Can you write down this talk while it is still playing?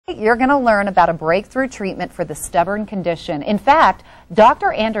You're going to learn about a breakthrough treatment for the stubborn condition. In fact,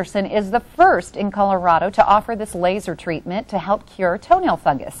 Dr. Anderson is the first in Colorado to offer this laser treatment to help cure toenail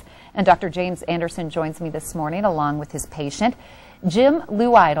fungus. And Dr. James Anderson joins me this morning along with his patient, Jim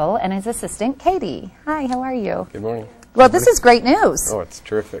Leweidel, and his assistant, Katie. Hi, how are you? Good morning. Well, this is great news. Oh, it's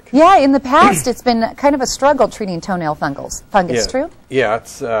terrific. Yeah, in the past, it's been kind of a struggle treating toenail fungus. Yeah. True? Yeah,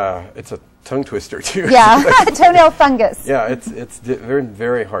 it's a tongue twister too. Yeah, toenail fungus. Yeah, it's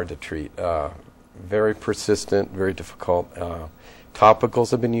very hard to treat. Very persistent, very difficult.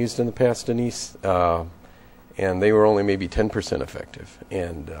 Topicals have been used in the past, Denise, and they were only maybe 10% effective.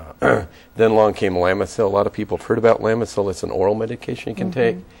 And then along came Lamisil. A lot of people have heard about Lamisil. It's an oral medication you can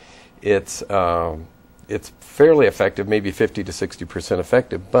take. It's fairly effective, maybe 50 to 60%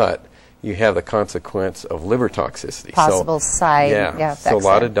 effective, but you have the consequence of liver toxicity. Possible side effects. So a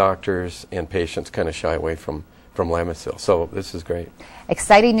lot of doctors and patients kind of shy away from Lamisil. So this is great.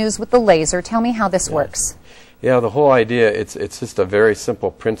 Exciting news with the laser. Tell me how this works. Yeah, the whole idea, it's just a very simple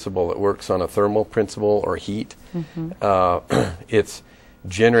principle that works on a thermal principle or heat. It's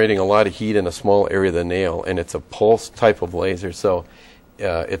generating a lot of heat in a small area of the nail, and it's a pulse type of laser. So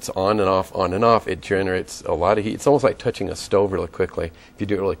it's on and off, on and off. It generates a lot of heat. It's almost like touching a stove really quickly. If you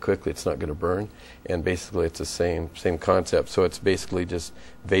do it really quickly, it's not going to burn. And basically, it's the same concept. So it's basically just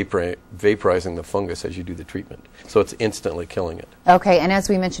vaporizing the fungus as you do the treatment. So it's instantly killing it. Okay, and as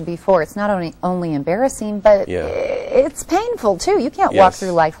we mentioned before, it's not only embarrassing, but it's painful too. You can't walk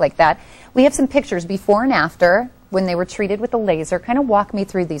through life like that. We have some pictures before and after when they were treated with the laser. Kind of walk me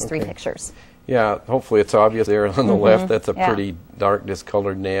through these three pictures. Yeah, hopefully it's obvious there on the left. That's a pretty dark,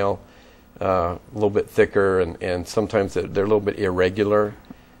 discolored nail, a little bit thicker, and sometimes they're a little bit irregular.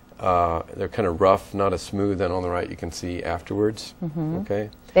 They're kind of rough, not as smooth, and on the right you can see afterwards. Okay,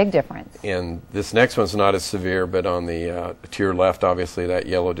 big difference. And this next one's not as severe, but on the to your left, obviously that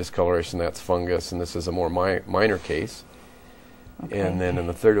yellow discoloration, that's fungus, and this is a more minor case. And then in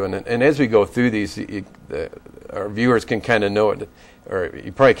the third one, and as we go through these, our viewers can kind of know it, or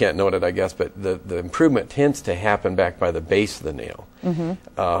you probably can't note it, I guess, but the improvement tends to happen back by the base of the nail.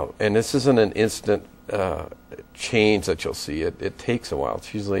 And this isn't an instant change that you'll see. It takes a while.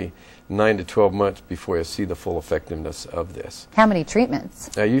 It's usually 9 to 12 months before you see the full effectiveness of this. How many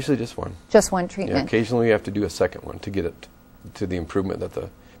treatments? Usually just one. Just one treatment? Yeah, occasionally you have to do a second one to get it to the improvement that the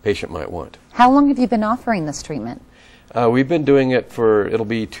patient might want. How long have you been offering this treatment? We've been doing it it'll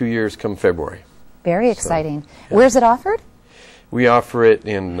be 2 years come February. Very exciting. Where's it offered? We offer it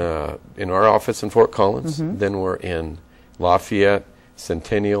in our office in Fort Collins. Then we're in Lafayette,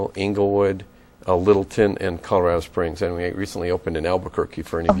 Centennial, Inglewood, Littleton, and Colorado Springs. And we recently opened in Albuquerque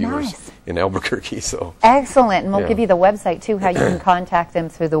for any viewers in Albuquerque. So excellent. And we'll give you the website, too, how you can contact them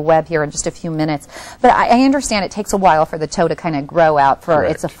through the web here in just a few minutes. But I understand it takes a while for the toe to kind of grow out for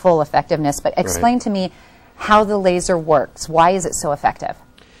its full effectiveness. But explain to me how the laser works. Why is it so effective?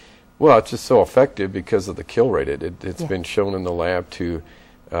 Well, it's just so effective because of the kill rate. It's been shown in the lab to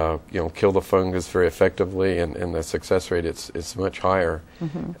kill the fungus very effectively, and the success rate is much higher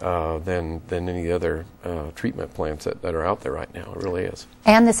than any other treatment plans that are out there right now. It really is.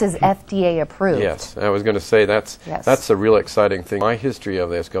 And this is FDA approved. Yes, I was going to say that's a real exciting thing. My history of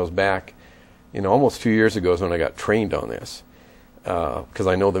this goes back, almost 2 years ago is when I got trained on this, because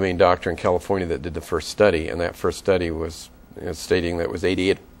I know the main doctor in California that did the first study, and that first study was stating that it was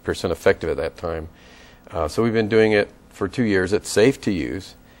 88% effective at that time. So we've been doing it for 2 years. It's safe to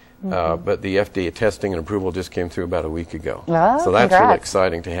use, but the FDA testing and approval just came through about a week ago. Oh, so that's really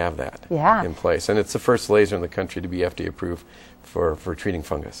exciting to have that in place. And it's the first laser in the country to be FDA approved for treating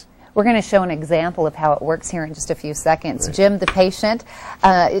fungus. We're going to show an example of how it works here in just a few seconds. Jim, the patient,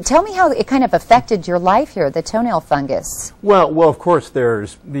 tell me how it kind of affected your life here, the toenail fungus. Well, of course,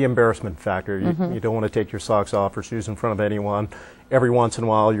 there's the embarrassment factor. You don't want to take your socks off or shoes in front of anyone. Every once in a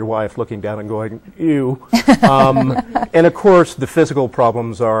while, your wife looking down and going, ew. And of course, the physical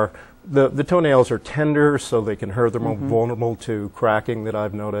problems are the toenails are tender, so they can hurt. They're more vulnerable to cracking that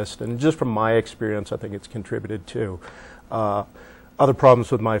I've noticed. And just from my experience, I think it's contributed to. Other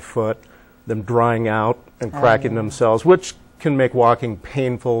problems with my foot, them drying out and cracking themselves, which can make walking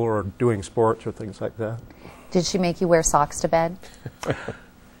painful or doing sports or things like that. Did she make you wear socks to bed?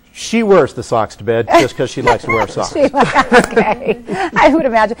 She wears the socks to bed just because she likes to wear socks. Okay, I would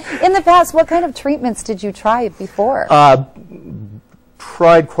imagine. In the past, what kind of treatments did you try before?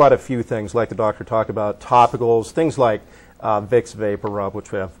 Tried quite a few things, like the doctor talked about, topicals, things like Vicks Vapor Rub, which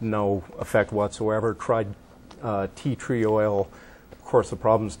have no effect whatsoever. Tried tea tree oil. Of course, the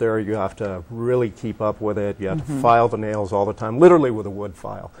problem's there. You have to really keep up with it. You have to file the nails all the time, literally with a wood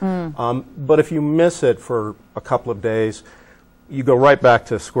file. But if you miss it for a couple of days, you go right back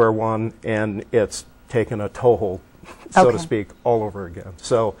to square one, and it's taken a toehold, so to speak, all over again.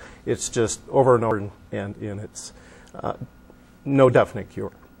 So it's just over and over, and it's no definite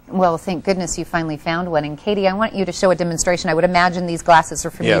cure. Well, thank goodness you finally found one. And Katie, I want you to show a demonstration. I would imagine these glasses are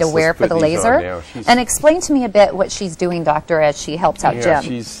for me to wear for the laser. And explain to me a bit what she's doing, doctor, as she helps out Jim.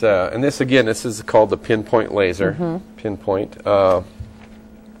 She's, and this again, this is called the pinpoint laser. Pinpoint. And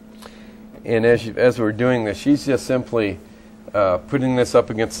as we're doing this, she's just simply putting this up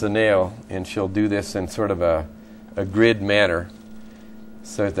against the nail, and she'll do this in sort of a grid manner,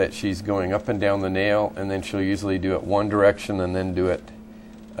 so that she's going up and down the nail, and then she'll usually do it one direction and then do it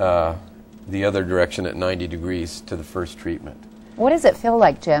the other direction at 90 degrees to the first treatment. What does it feel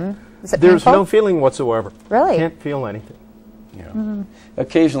like, Jim? Is it There's painful? no feeling whatsoever. Really? Can't feel anything. Yeah.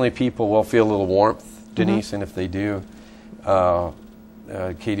 Occasionally people will feel a little warmth, Denise, and if they do,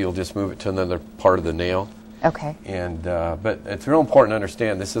 Katie will just move it to another part of the nail. Okay. And but it's real important to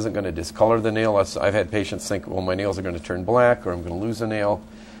understand this isn't going to discolor the nail. I've had patients think, well, my nails are going to turn black, or I'm going to lose a nail,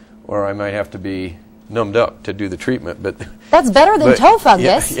 or I might have to be numbed up to do the treatment. But that's better than toe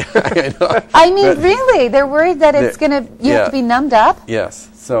fungus. Yeah, I know. I mean, really, they're worried that it's going to, you have to be numbed up? Yes.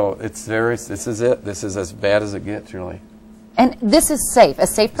 So it's this is it. This is as bad as it gets, really. And this is safe, a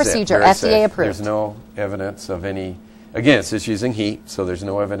safe procedure, FDA approved. There's no evidence of any, again, it's just using heat, so there's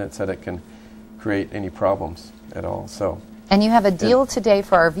no evidence that it can create any problems at all. So. And you have a deal today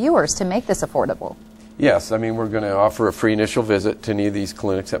for our viewers to make this affordable. Yes, I mean, we're going to offer a free initial visit to any of these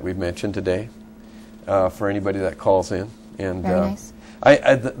clinics that we've mentioned today for anybody that calls in. And very nice.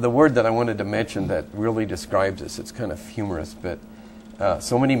 The word that I wanted to mention that really describes this, it's kind of humorous, but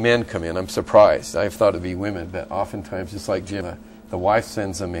so many men come in. I'm surprised. I thought it'd be women, but oftentimes, just like Jim, the wife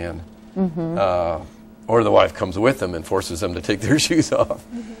sends them in, or the wife comes with them and forces them to take their shoes off,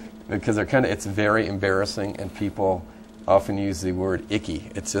 because they're it's very embarrassing, and people often use the word icky.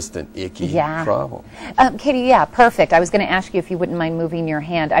 It's just an icky problem. Katie, yeah, perfect. I was going to ask you if you wouldn't mind moving your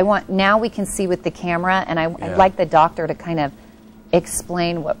hand. Now we can see with the camera, and I'd like the doctor to kind of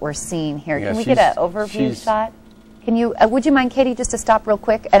explain what we're seeing here. Can we get an overview shot? Can you, would you mind, Katie, just to stop real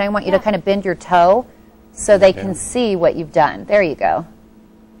quick? And I want you to kind of bend your toe so they can see what you've done. There you go.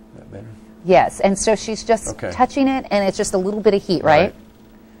 Is that better? Yes, and so she's just touching it, and it's just a little bit of heat, right?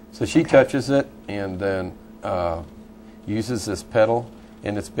 So she touches it and then uses this pedal,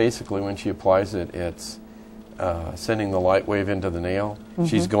 and it's basically, when she applies it, it's sending the light wave into the nail.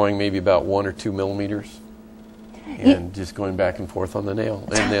 She's going maybe about 1 or 2 millimeters and just going back and forth on the nail.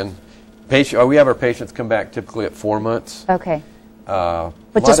 And then we have our patients come back typically at 4 months. Okay.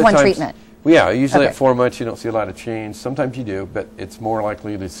 But just one treatment? Well, yeah, usually at 4 months you don't see a lot of change. Sometimes you do, but it's more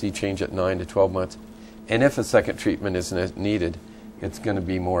likely to see change at 9 to 12 months. And if a second treatment isn't needed, it's going to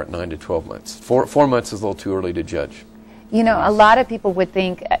be more at 9 to 12 months. 4 months is a little too early to judge. You know, a lot of people would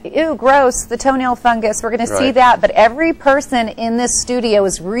think, ew, gross, the toenail fungus, we're going to see that. But every person in this studio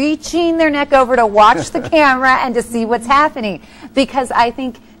is reaching their neck over to watch the camera and to see what's happening. Because I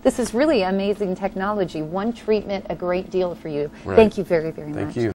think this is really amazing technology. One treatment, a great deal for you. Thank you very, very much. Thank you.